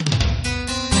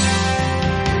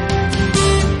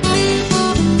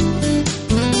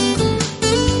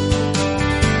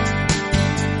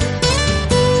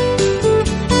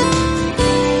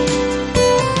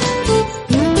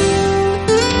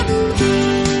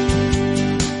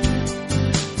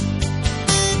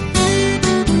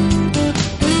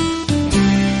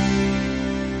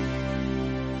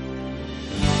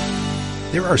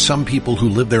There are some people who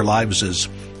live their lives as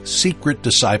secret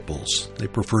disciples. They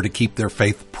prefer to keep their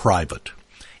faith private.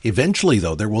 Eventually,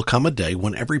 though, there will come a day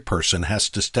when every person has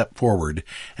to step forward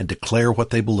and declare what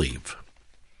they believe.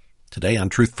 Today on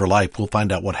Truth for Life, we'll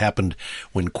find out what happened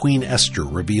when Queen Esther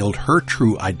revealed her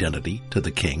true identity to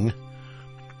the king.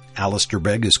 Alistair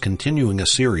Begg is continuing a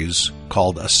series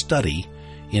called A Study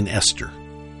in Esther.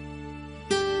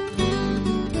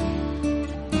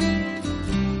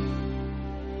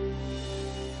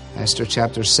 Esther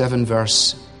chapter 7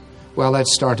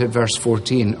 let's start at verse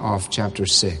 14 of chapter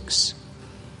 6.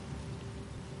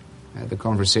 The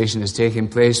conversation is taking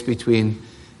place between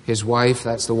his wife,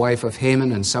 that's the wife of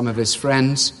Haman, and some of his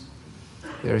friends.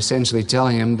 They're essentially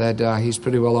telling him that he's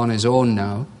pretty well on his own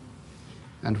now.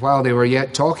 And while they were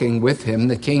yet talking with him,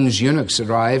 the king's eunuchs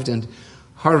arrived and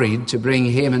hurried to bring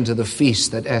Haman to the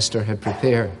feast that Esther had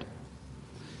prepared.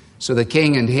 So the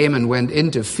king and Haman went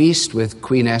in to feast with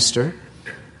Queen Esther.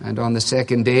 And on the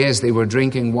second day, as they were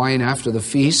drinking wine after the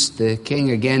feast, the king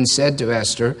again said to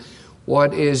Esther,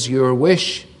 "What is your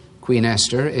wish, Queen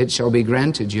Esther? It shall be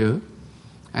granted you.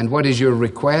 And what is your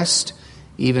request?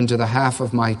 Even to the half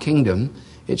of my kingdom,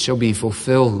 it shall be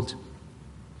fulfilled."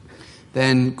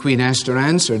 Then Queen Esther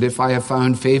answered, "If I have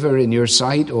found favor in your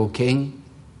sight, O king,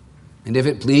 and if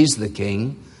it please the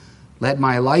king, let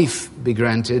my life be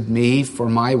granted me for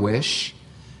my wish,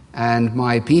 and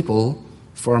my people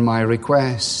for my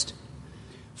request.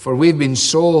 For we've been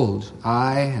sold,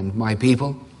 I and my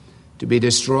people, to be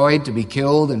destroyed, to be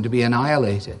killed, and to be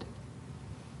annihilated.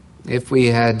 If we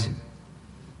had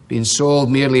been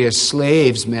sold merely as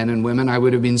slaves, men and women, I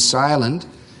would have been silent,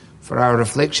 for our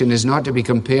affliction is not to be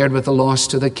compared with the loss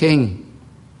to the king."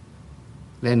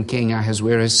 Then King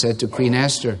Ahasuerus said to Queen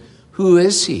Esther, "Who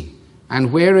is he,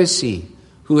 and where is he,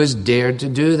 who has dared to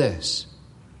do this?"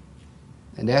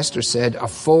 And Esther said, "A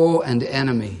foe and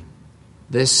enemy,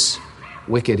 this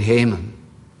wicked Haman."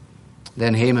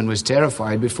 Then Haman was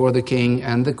terrified before the king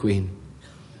and the queen.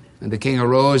 And the king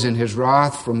arose in his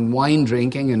wrath from wine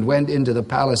drinking and went into the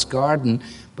palace garden.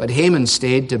 But Haman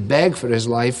stayed to beg for his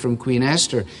life from Queen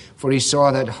Esther, for he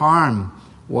saw that harm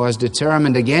was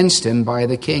determined against him by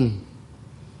the king.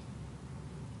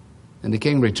 And the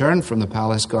king returned from the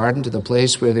palace garden to the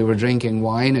place where they were drinking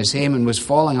wine, as Haman was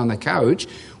falling on the couch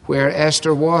where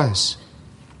Esther was.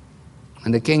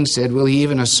 And the king said, "Will he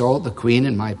even assault the queen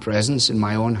in my presence, in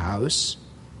my own house?"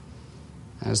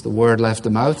 As the word left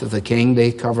the mouth of the king,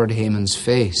 they covered Haman's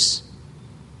face.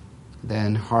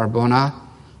 Then Harbonah,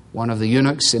 one of the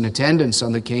eunuchs in attendance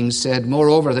on the king, said,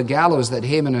 "Moreover, the gallows that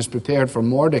Haman has prepared for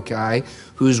Mordecai,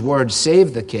 whose word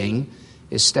saved the king,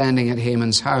 is standing at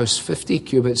Haman's house, 50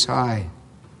 cubits high."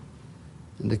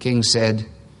 And the king said,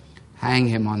 "Hang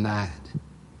him on that."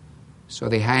 So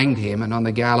they hanged Haman on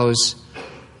the gallows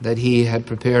that he had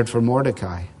prepared for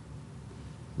Mordecai.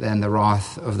 Then the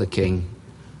wrath of the king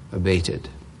abated.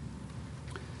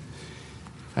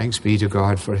 Thanks be to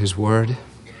God for his word.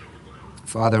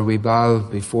 Father, we bow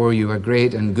before you, a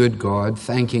great and good God,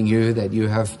 thanking you that you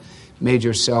have made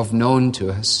yourself known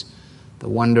to us, the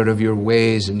wonder of your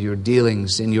ways and your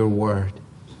dealings in your word.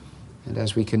 And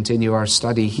as we continue our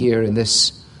study here in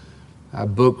this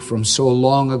book from so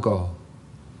long ago,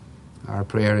 our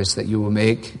prayer is that you will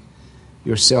make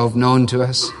yourself known to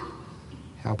us.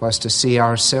 Help us to see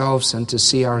ourselves and to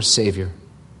see our Savior,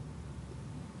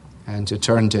 and to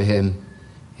turn to him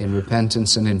in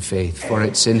repentance and in faith. For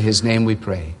it's in his name we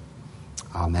pray.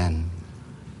 Amen.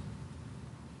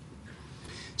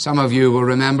 Some of you will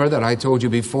remember that I told you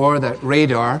before that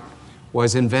radar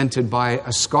was invented by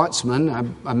a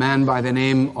Scotsman, a man by the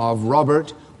name of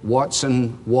Robert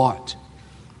Watson Watt.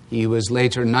 He was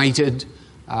later knighted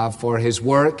for his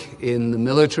work in the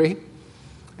military,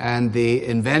 and the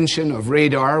invention of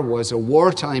radar was a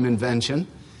wartime invention,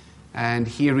 and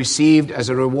he received as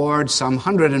a reward some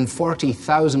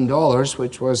 $140,000,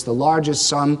 which was the largest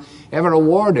sum ever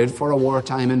awarded for a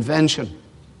wartime invention.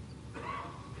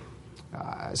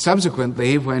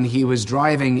 Subsequently, when he was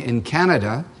driving in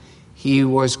Canada, he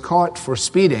was caught for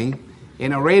speeding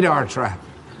in a radar trap.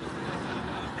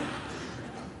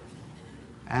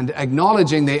 And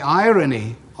acknowledging the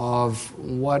irony of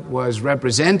what was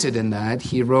represented in that,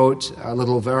 he wrote a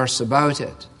little verse about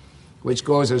it, which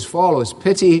goes as follows: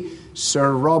 "Pity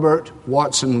Sir Robert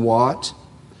Watson Watt,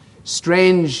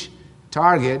 strange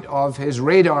target of his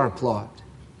radar plot,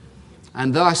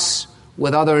 and thus,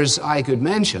 with others I could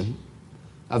mention,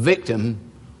 a victim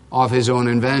of his own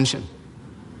invention."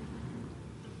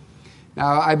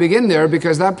 Now, I begin there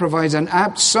because that provides an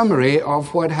apt summary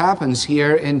of what happens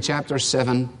here in chapter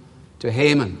 7 to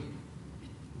Haman.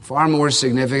 Far more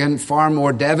significant, far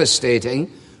more devastating,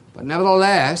 but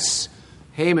nevertheless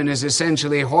Haman is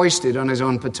essentially hoisted on his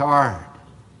own petard.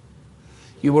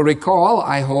 You will recall,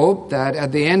 I hope, that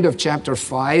at the end of chapter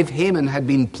 5, Haman had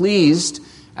been pleased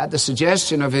at the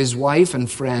suggestion of his wife and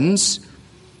friends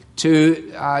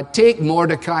to take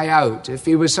Mordecai out. If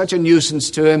he was such a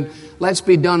nuisance to him, let's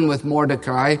be done with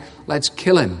Mordecai, let's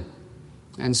kill him.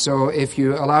 And so if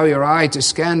you allow your eye to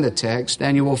scan the text,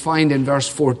 then you will find in verse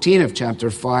 14 of chapter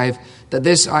 5 that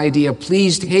this idea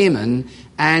pleased Haman,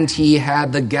 and he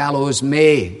had the gallows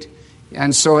made.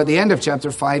 And so at the end of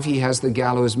chapter 5, he has the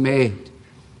gallows made.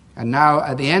 And now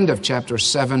at the end of chapter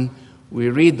 7, we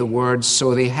read the words,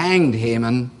 "So they hanged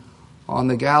Haman on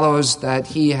the gallows that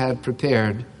he had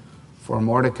prepared for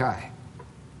Mordecai."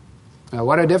 Now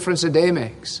what a difference a day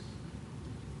makes.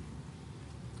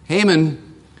 Haman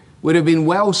would have been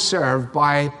well served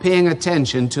by paying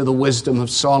attention to the wisdom of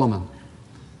Solomon,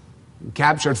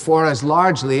 captured for us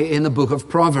largely in the book of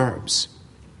Proverbs.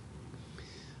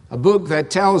 A book that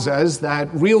tells us that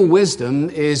real wisdom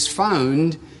is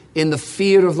found in the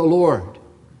fear of the Lord,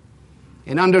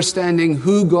 in understanding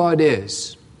who God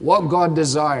is, what God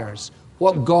desires,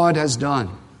 what God has done,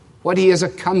 what He has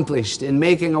accomplished in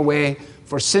making a way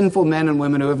for sinful men and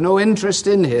women who have no interest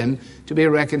in Him to be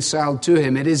reconciled to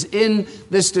Him. It is in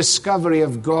this discovery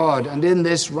of God and in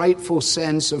this rightful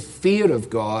sense of fear of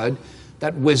God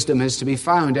that wisdom is to be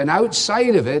found. And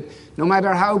outside of it, no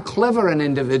matter how clever an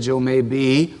individual may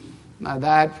be,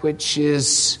 that which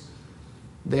is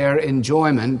their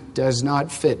enjoyment does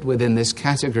not fit within this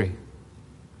category.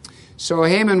 So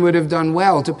Haman would have done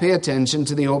well to pay attention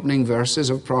to the opening verses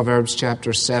of Proverbs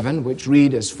chapter 7, which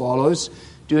read as follows: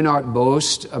 "Do not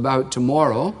boast about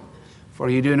tomorrow, for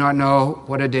you do not know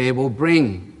what a day will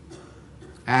bring.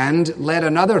 And let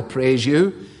another praise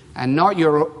you, and not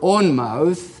your own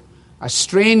mouth, a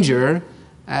stranger,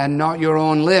 and not your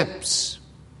own lips."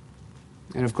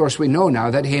 And of course we know now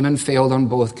that Haman failed on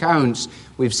both counts.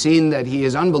 We've seen that he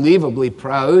is unbelievably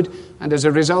proud, and as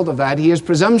a result of that he is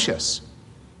presumptuous.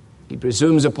 He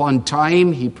presumes upon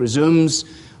time, he presumes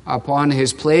upon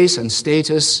his place and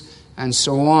status, and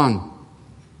so on.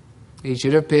 He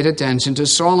should have paid attention to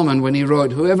Solomon when he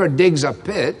wrote, "Whoever digs a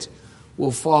pit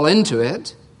will fall into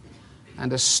it,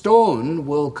 and a stone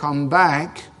will come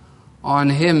back on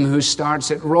him who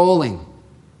starts it rolling."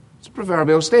 It's a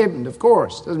proverbial statement, of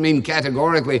course. It doesn't mean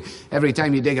categorically every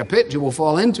time you dig a pit you will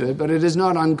fall into it, but it is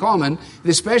not uncommon,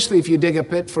 especially if you dig a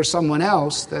pit for someone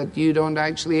else, that you don't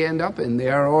actually end up in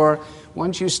there. Or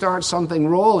once you start something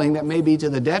rolling that may be to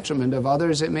the detriment of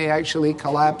others, it may actually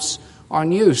collapse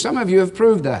on you. Some of you have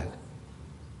proved that.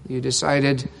 You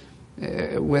decided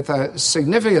with a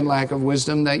significant lack of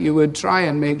wisdom that you would try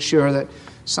and make sure that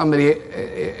somebody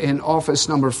in office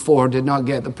number 4 did not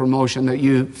get the promotion that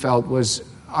you felt was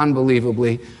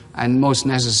unbelievably and most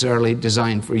necessarily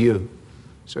designed for you.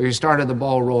 So you started the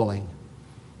ball rolling,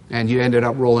 and you ended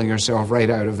up rolling yourself right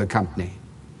out of the company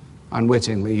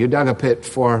unwittingly. You dug a pit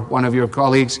for one of your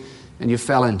colleagues and you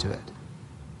fell into it.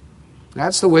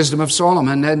 That's the wisdom of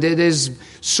Solomon, and it is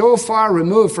so far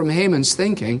removed from Haman's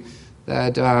thinking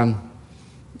that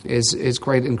is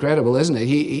quite incredible, isn't it?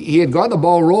 He had got the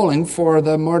ball rolling for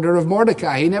the murder of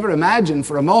Mordecai. He never imagined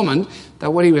for a moment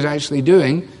that what he was actually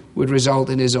doing would result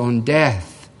in his own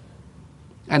death.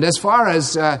 And as far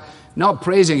as not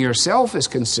praising yourself is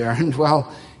concerned, well,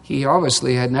 he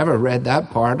obviously had never read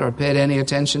that part or paid any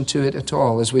attention to it at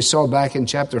all. As we saw back in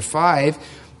chapter 5,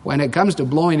 when it comes to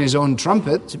blowing his own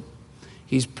trumpet,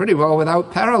 he's pretty well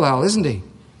without parallel, isn't he?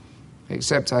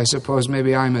 Except I suppose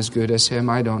maybe I'm as good as him,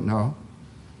 I don't know.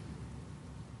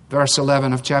 Verse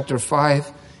 11 of chapter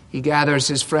 5, he gathers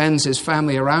his friends, his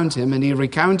family around him, and he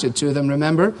recounted to them,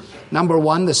 remember, number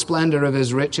 1, the splendor of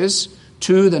his riches,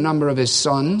 2, the number of his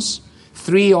sons,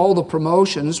 3, all the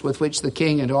promotions with which the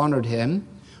king had honored him,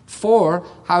 4,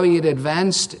 how he had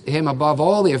advanced him above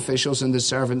all the officials and the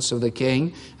servants of the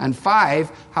king, and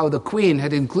 5, how the queen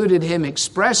had included him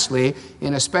expressly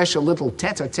in a special little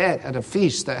tete-a-tete at a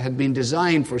feast that had been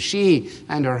designed for she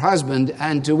and her husband,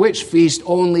 and to which feast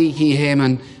only he,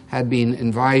 Haman, had been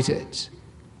invited.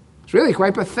 It's really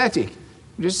quite pathetic.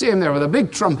 You just see him there with a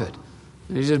big trumpet,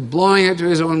 and he's just blowing it to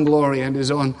his own glory and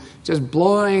his own, just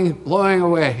blowing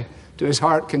away to his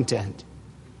heart content.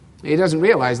 He doesn't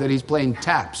realize that he's playing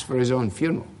taps for his own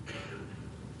funeral.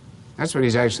 That's what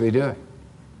he's actually doing.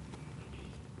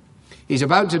 He's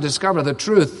about to discover the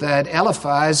truth that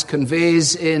Eliphaz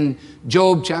conveys in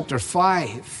Job chapter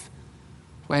 5,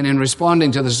 when in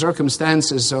responding to the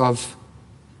circumstances of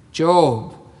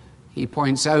Job, he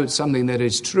points out something that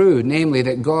is true, namely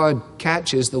that God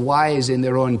catches the wise in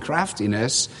their own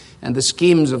craftiness, and the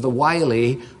schemes of the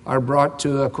wily are brought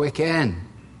to a quick end.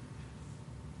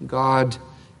 God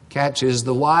catches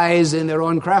the wise in their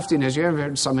own craftiness. You ever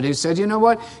heard somebody who said, you know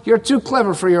what, you're too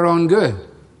clever for your own good.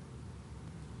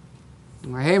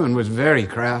 Well, Haman was very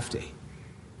crafty,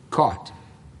 caught.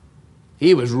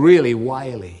 He was really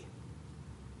wily.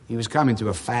 He was coming to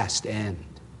a fast end.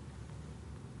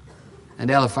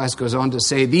 And Eliphaz goes on to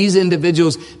say, these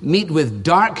individuals meet with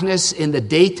darkness in the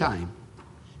daytime,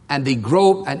 and they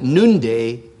grope at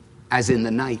noonday as in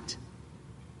the night.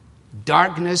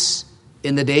 Darkness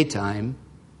in the daytime,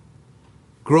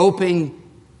 groping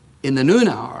in the noon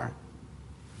hour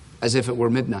as if it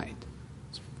were midnight.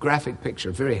 It's a graphic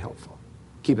picture, very helpful.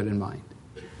 Keep it in mind.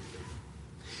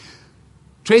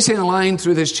 Tracing a line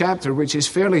through this chapter, which is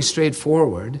fairly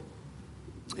straightforward,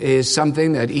 is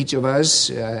something that each of us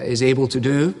is able to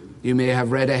do. You may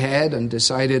have read ahead and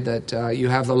decided that you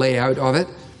have the layout of it.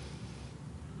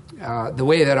 The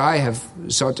way that I have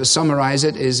sought to summarize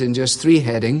it is in just 3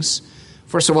 headings.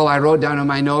 First of all, I wrote down in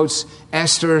my notes,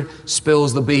 Esther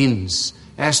spills the beans.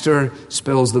 Esther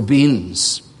spills the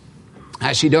beans.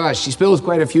 As she does, she spills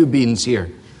quite a few beans here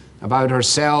about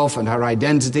herself and her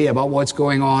identity, about what's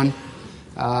going on.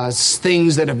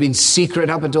 Things that have been secret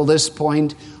up until this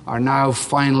point are now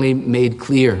finally made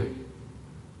clear.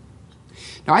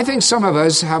 Now, I think some of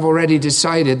us have already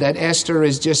decided that Esther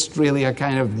is just really a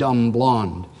kind of dumb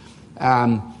blonde,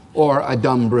 or a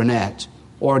dumb brunette,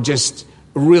 or just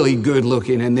really good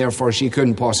looking, and therefore she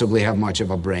couldn't possibly have much of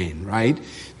a brain, right?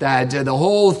 That the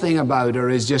whole thing about her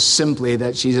is just simply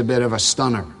that she's a bit of a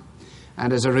stunner.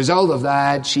 And as a result of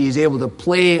that, she's able to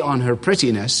play on her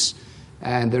prettiness,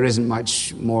 and there isn't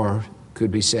much more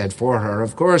could be said for her.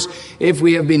 Of course, if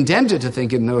we have been tempted to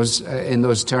think in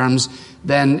those terms,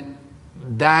 then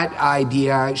that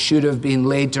idea should have been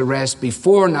laid to rest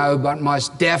before now, but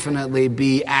must definitely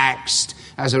be axed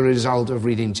as a result of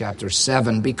reading chapter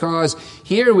 7. Because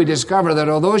here we discover that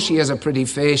although she has a pretty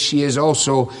face, she is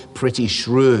also pretty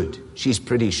shrewd. She's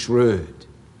pretty shrewd.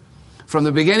 From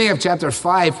the beginning of chapter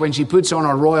 5, when she puts on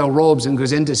her royal robes and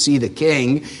goes in to see the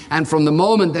king, and from the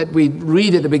moment that we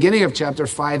read at the beginning of chapter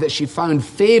 5 that she found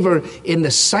favor in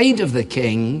the sight of the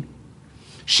king,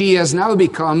 she has now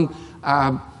become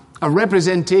a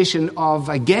representation of,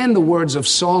 again, the words of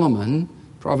Solomon,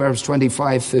 Proverbs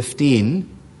 25:15,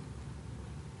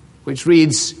 which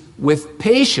reads, with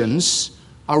patience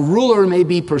a ruler may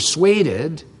be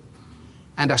persuaded,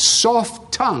 and a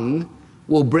soft tongue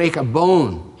will break a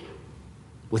bone.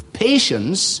 With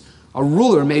patience, a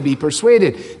ruler may be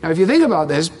persuaded. Now, if you think about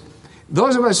this,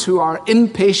 those of us who are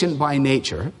impatient by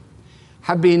nature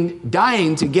have been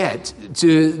dying to get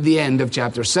to the end of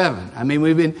chapter 7. I mean,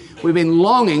 we've been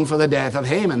longing for the death of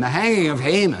Haman. The hanging of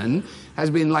Haman has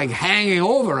been like hanging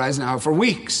over us now for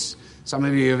weeks. Some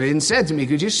of you have even said to me,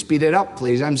 could you speed it up,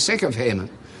 please? I'm sick of Haman.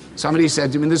 Somebody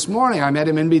said to me this morning, I met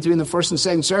him in between the first and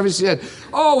second service. He said,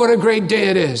 oh, what a great day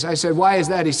it is. I said, why is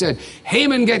that? He said,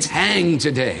 Haman gets hanged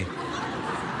today.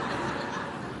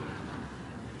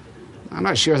 I'm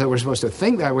not sure that we're supposed to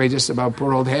think that way just about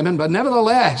poor old Haman, but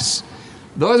nevertheless,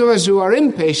 those of us who are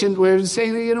impatient, we're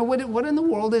saying, you know, what in the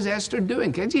world is Esther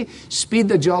doing? Can't you speed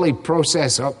the jolly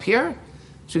process up here?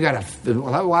 So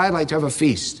well, I'd like to have a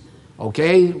feast.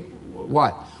 Okay,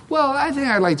 what? Well, I think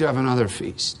I'd like to have another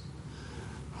feast.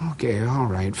 Okay, all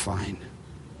right, fine.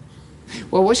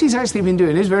 Well, what she's actually been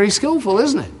doing is very skillful,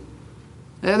 isn't it?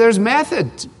 There's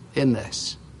method in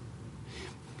this.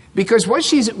 Because what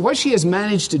she has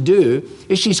managed to do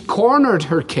is she's cornered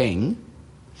her king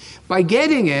by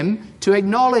getting him to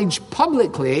acknowledge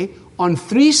publicly on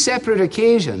 3 separate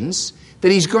occasions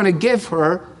that he's going to give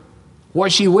her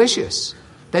what she wishes,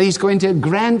 that he's going to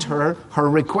grant her her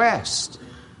request.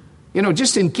 You know,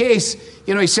 just in case,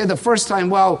 you know, he said the first time,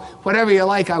 well, whatever you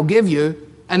like, I'll give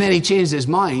you, and then he changed his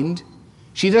mind.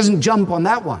 She doesn't jump on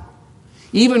that one.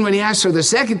 Even when he asks her the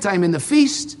second time in the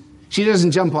feast, she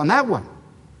doesn't jump on that one.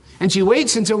 And she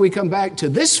waits until we come back to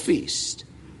this feast.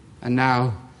 And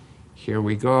now, here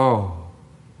we go.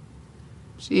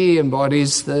 She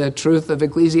embodies the truth of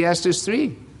Ecclesiastes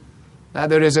 3, that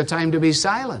there is a time to be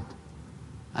silent,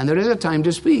 and there is a time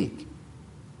to speak.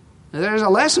 There's a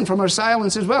lesson from her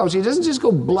silence as well. She doesn't just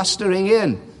go blustering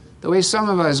in the way some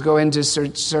of us go into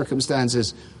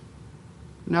circumstances.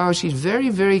 No, she's very,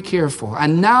 very careful.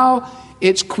 And now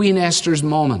it's Queen Esther's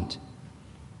moment.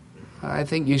 I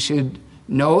think you should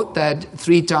note that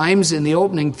 3 times in the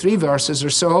opening 3 verses or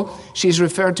so, she's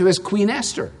referred to as Queen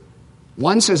Esther.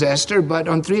 Once as Esther, but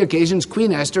on 3 occasions,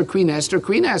 Queen Esther, Queen Esther,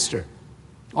 Queen Esther.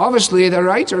 Obviously, the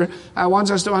writer wants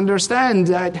us to understand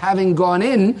that having gone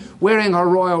in wearing her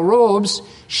royal robes,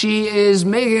 she is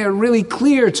making it really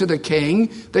clear to the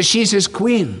king that she's his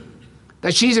queen.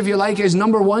 That she's, if you like, his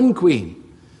number 1 queen.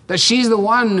 that she's the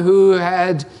one who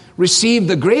had received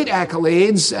the great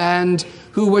accolades and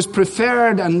who was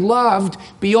preferred and loved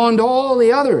beyond all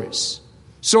the others.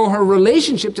 So her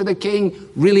relationship to the king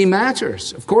really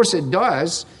matters. Of course it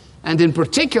does, and in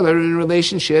particular in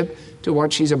relationship to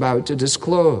what she's about to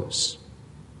disclose.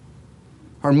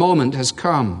 Her moment has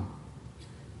come.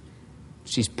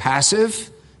 She's passive.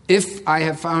 If I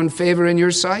have found favor in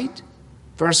your sight.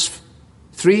 Verse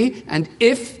 3, and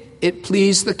if it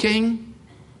please the king,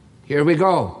 here we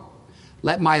go.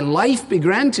 Let my life be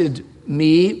granted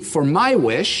me for my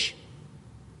wish,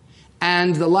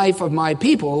 and the life of my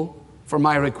people for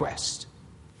my request.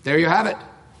 There you have it.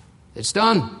 It's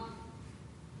done.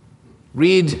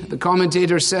 Reed, the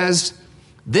commentator, says,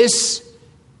 this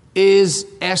is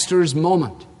Esther's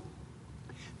moment.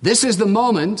 This is the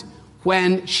moment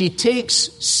when she takes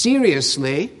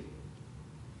seriously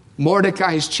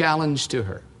Mordecai's challenge to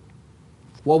her.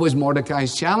 What was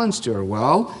Mordecai's challenge to her?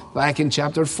 Well, back in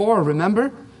chapter 4,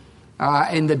 remember?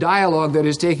 In the dialogue that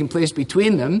is taking place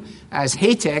between them, as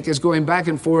Hatek is going back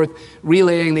and forth,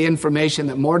 relaying the information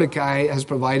that Mordecai has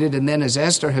provided, and then as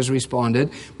Esther has responded,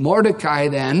 Mordecai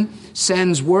then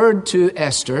sends word to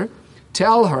Esther,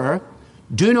 tell her,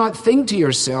 do not think to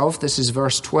yourself, this is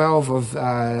verse 12 of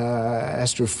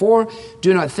Esther 4,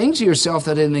 do not think to yourself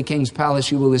that in the king's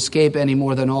palace you will escape any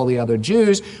more than all the other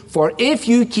Jews, for if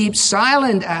you keep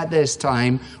silent at this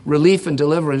time, relief and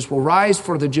deliverance will rise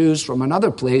for the Jews from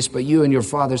another place, but you and your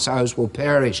father's house will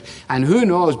perish. And who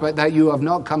knows but that you have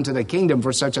not come to the kingdom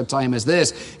for such a time as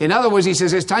this. In other words, he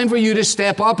says, it's time for you to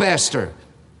step up, Esther.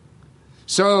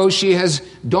 So she has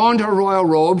donned her royal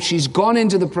robe. She's gone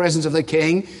into the presence of the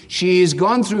king. She's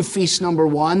gone through feast number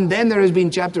 1. Then there has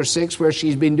been chapter 6 where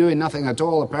she's been doing nothing at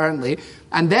all, apparently.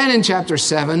 And then in chapter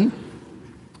 7,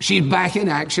 she's back in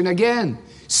action again,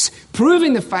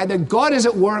 proving the fact that God is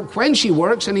at work when she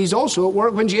works, and he's also at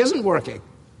work when she isn't working.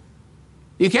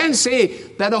 You can't say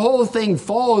that the whole thing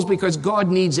falls because God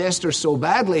needs Esther so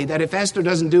badly that if Esther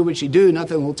doesn't do what she do,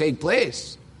 nothing will take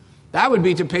place. That would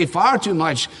be to pay far too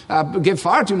much, give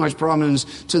far too much prominence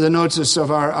to the notice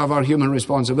of our human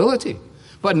responsibility.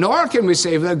 But nor can we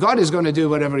say that God is going to do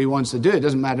whatever he wants to do. It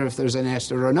doesn't matter if there's an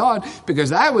Esther or not,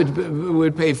 because that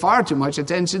would pay far too much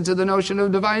attention to the notion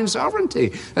of divine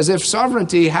sovereignty, as if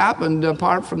sovereignty happened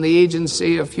apart from the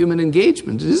agency of human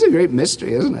engagement. It is a great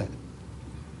mystery, isn't it?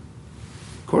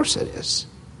 Of course it is.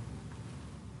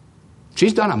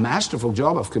 She's done a masterful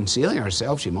job of concealing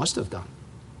herself. She must have done.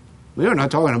 We're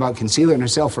not talking about concealing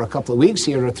herself for a couple of weeks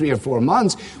here or 3 or 4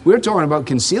 months. We're talking about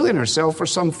concealing herself for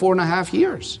some 4.5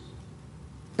 years.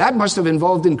 That must have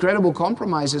involved incredible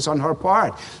compromises on her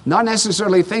part. Not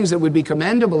necessarily things that would be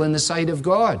commendable in the sight of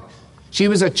God. She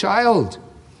was a child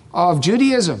of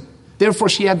Judaism. Therefore,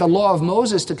 she had the law of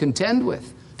Moses to contend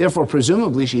with. Therefore,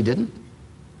 presumably, she didn't.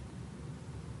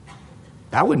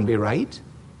 That wouldn't be right.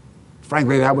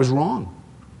 Frankly, that was wrong.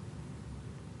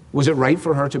 Was it right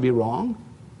for her to be wrong?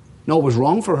 No, it was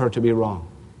wrong for her to be wrong.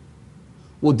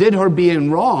 Well, did her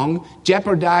being wrong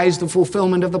jeopardize the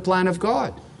fulfillment of the plan of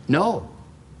God? No.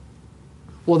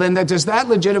 Well, then does that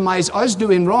legitimize us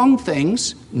doing wrong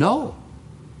things? No.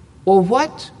 Well,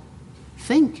 what?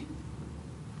 Think.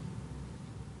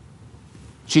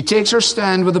 She takes her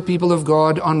stand with the people of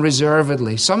God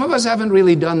unreservedly. Some of us haven't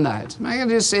really done that. I'm going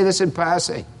to just say this in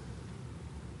passing.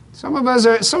 Some of us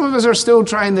are still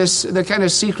trying the kind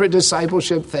of secret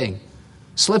discipleship thing.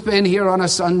 Slip in here on a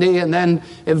Sunday and then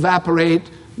evaporate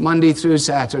Monday through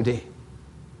Saturday.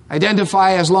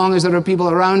 Identify as long as there are people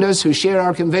around us who share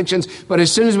our convictions, but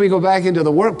as soon as we go back into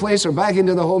the workplace or back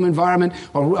into the home environment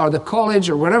or the college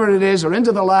or whatever it is or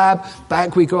into the lab,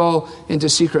 back we go into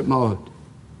secret mode.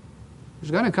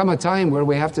 There's going to come a time where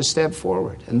we have to step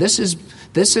forward. And this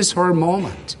is her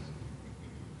moment.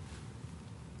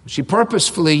 She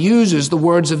purposefully uses the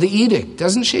words of the edict,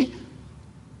 doesn't she?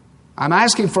 I'm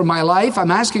asking for my life. I'm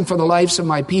asking for the lives of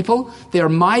my people. They are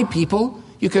my people.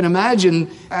 You can imagine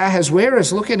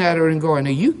Ahasuerus looking at her and going,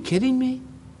 are you kidding me?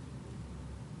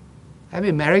 I've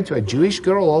been married to a Jewish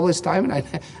girl all this time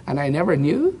and I never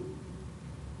knew?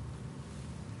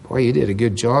 Boy, you did a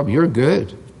good job. You're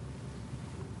good.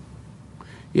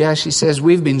 Yeah, she says,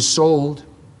 we've been sold,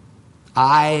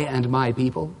 I and my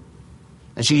people.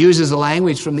 And she uses the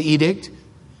language from the edict,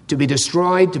 to be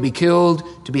destroyed, to be killed,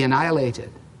 to be annihilated.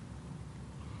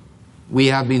 We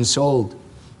have been sold.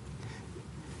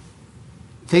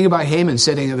 Think about Haman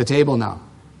sitting at the table now.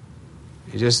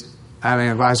 He's just having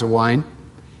a glass of wine,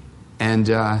 and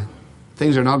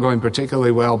things are not going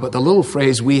particularly well, but the little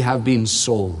phrase, we have been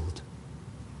sold.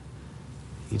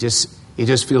 He just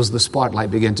feels the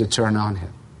spotlight begin to turn on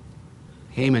him.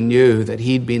 Haman knew that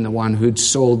he'd been the one who'd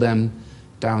sold them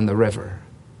down the river.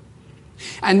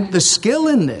 And the skill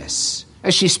in this,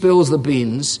 as she spills the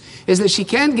beans, is that she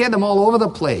can't get them all over the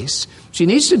place. She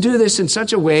needs to do this in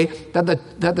such a way that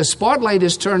the spotlight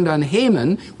is turned on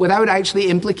Haman without actually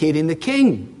implicating the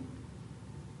king.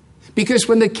 Because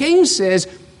when the king says,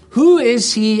 "Who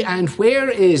is he and where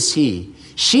is he?"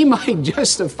 she might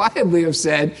justifiably have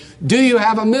said, "Do you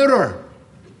have a mirror?"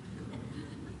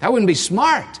 That wouldn't be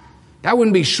smart. That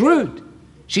wouldn't be shrewd.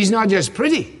 She's not just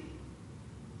pretty.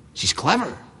 She's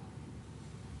clever.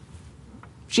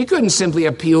 She couldn't simply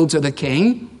appeal to the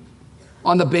king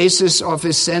on the basis of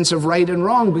his sense of right and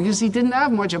wrong, because he didn't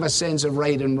have much of a sense of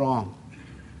right and wrong.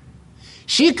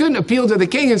 She couldn't appeal to the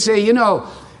king and say,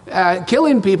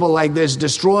 killing people like this,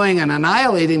 destroying and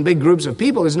annihilating big groups of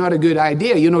people is not a good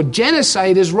idea.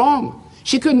 Genocide is wrong.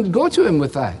 She couldn't go to him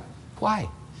with that. Why?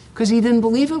 Because he didn't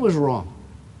believe it was wrong.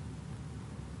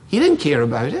 He didn't care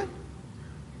about it.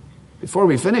 Before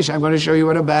we finish, I'm going to show you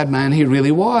what a bad man he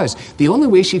really was. The only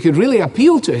way she could really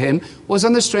appeal to him was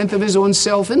on the strength of his own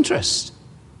self-interest.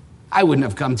 I wouldn't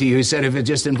have come to you, he said, if it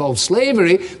just involved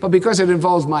slavery, but because it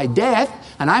involves my death,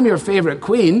 and I'm your favorite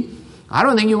queen, I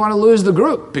don't think you want to lose the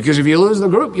group, because if you lose the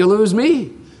group, you lose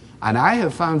me. And I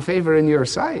have found favor in your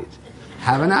sight,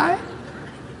 haven't I?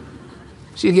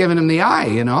 She's giving him the eye,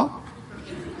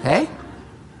 Hey?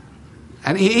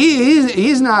 And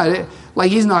he's not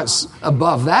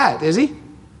above that, is he?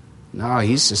 No,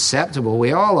 he's susceptible.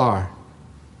 We all are.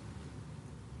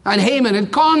 And Haman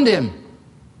had conned him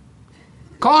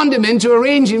into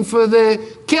arranging for the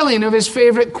killing of his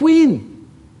favorite queen.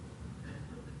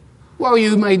 Well,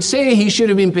 you might say he should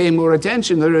have been paying more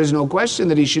attention. There is no question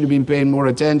that he should have been paying more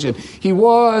attention. He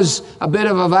was a bit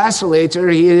of a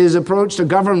vacillator. His approach to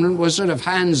government was sort of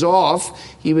hands-off.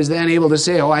 He was then able to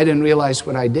say, I didn't realize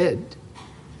what I did.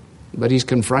 But he's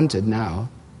confronted now.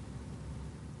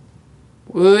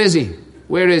 Who is he?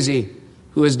 Where is he?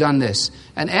 Who has done this?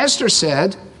 And Esther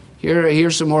said,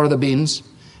 here's some more of the beans.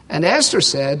 And Esther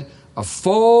said, a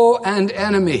foe and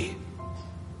enemy.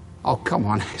 Oh, come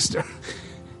on, Esther.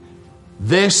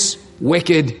 This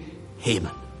wicked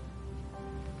Haman.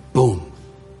 Boom.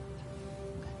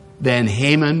 Then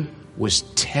Haman was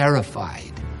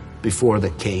terrified before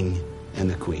the king and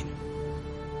the queen.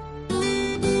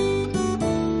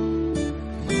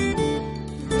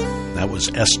 That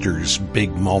was Esther's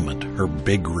big moment, her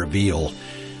big reveal.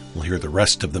 We'll hear the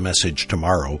rest of the message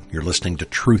tomorrow. You're listening to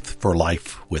Truth for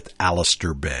Life with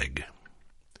Alistair Begg.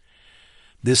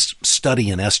 This study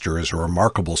in Esther is a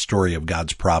remarkable story of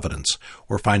God's providence.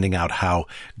 We're finding out how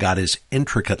God is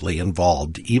intricately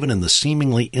involved, even in the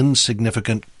seemingly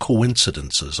insignificant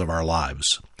coincidences of our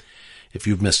lives. If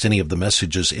you've missed any of the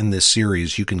messages in this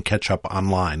series, you can catch up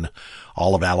online.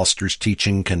 All of Alistair's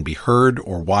teaching can be heard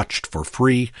or watched for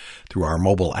free through our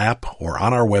mobile app or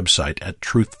on our website at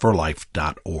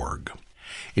truthforlife.org.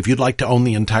 If you'd like to own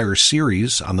the entire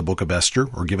series on the Book of Esther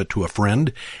or give it to a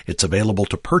friend, it's available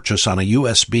to purchase on a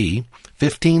USB.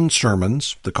 15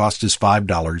 sermons. The cost is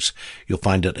 $5. You'll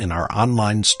find it in our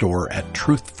online store at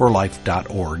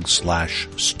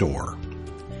truthforlife.org/store.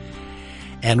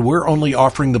 And we're only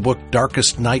offering the book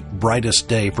Darkest Night, Brightest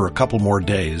Day for a couple more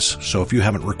days, so if you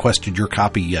haven't requested your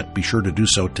copy yet, be sure to do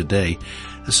so today.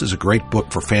 This is a great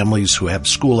book for families who have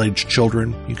school-aged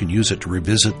children. You can use it to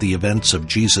revisit the events of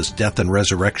Jesus' death and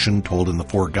resurrection told in the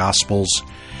 4 Gospels.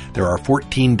 There are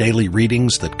 14 daily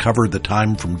readings that cover the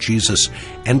time from Jesus'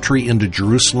 entry into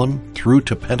Jerusalem through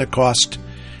to Pentecost.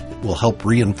 It will help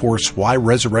reinforce why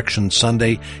Resurrection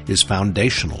Sunday is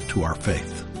foundational to our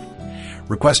faith.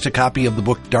 Request a copy of the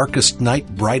book Darkest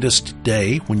Night, Brightest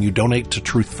Day when you donate to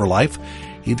Truth for Life,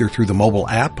 either through the mobile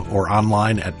app or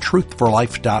online at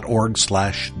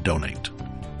truthforlife.org/donate.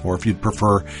 Or if you'd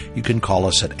prefer, you can call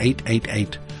us at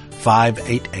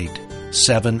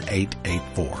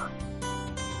 888-588-7884.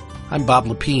 I'm Bob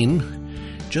Lepine.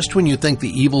 Just when you think the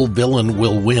evil villain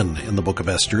will win in the Book of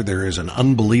Esther, there is an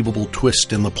unbelievable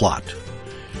twist in the plot.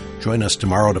 Join us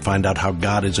tomorrow to find out how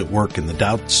God is at work in the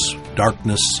doubts,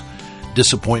 darkness,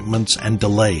 disappointments, and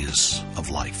delays of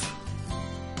life.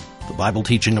 The Bible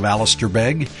teaching of Alistair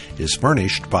Begg is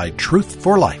furnished by Truth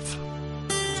for Life,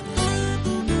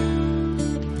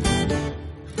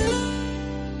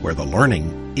 where the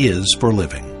learning is for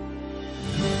living.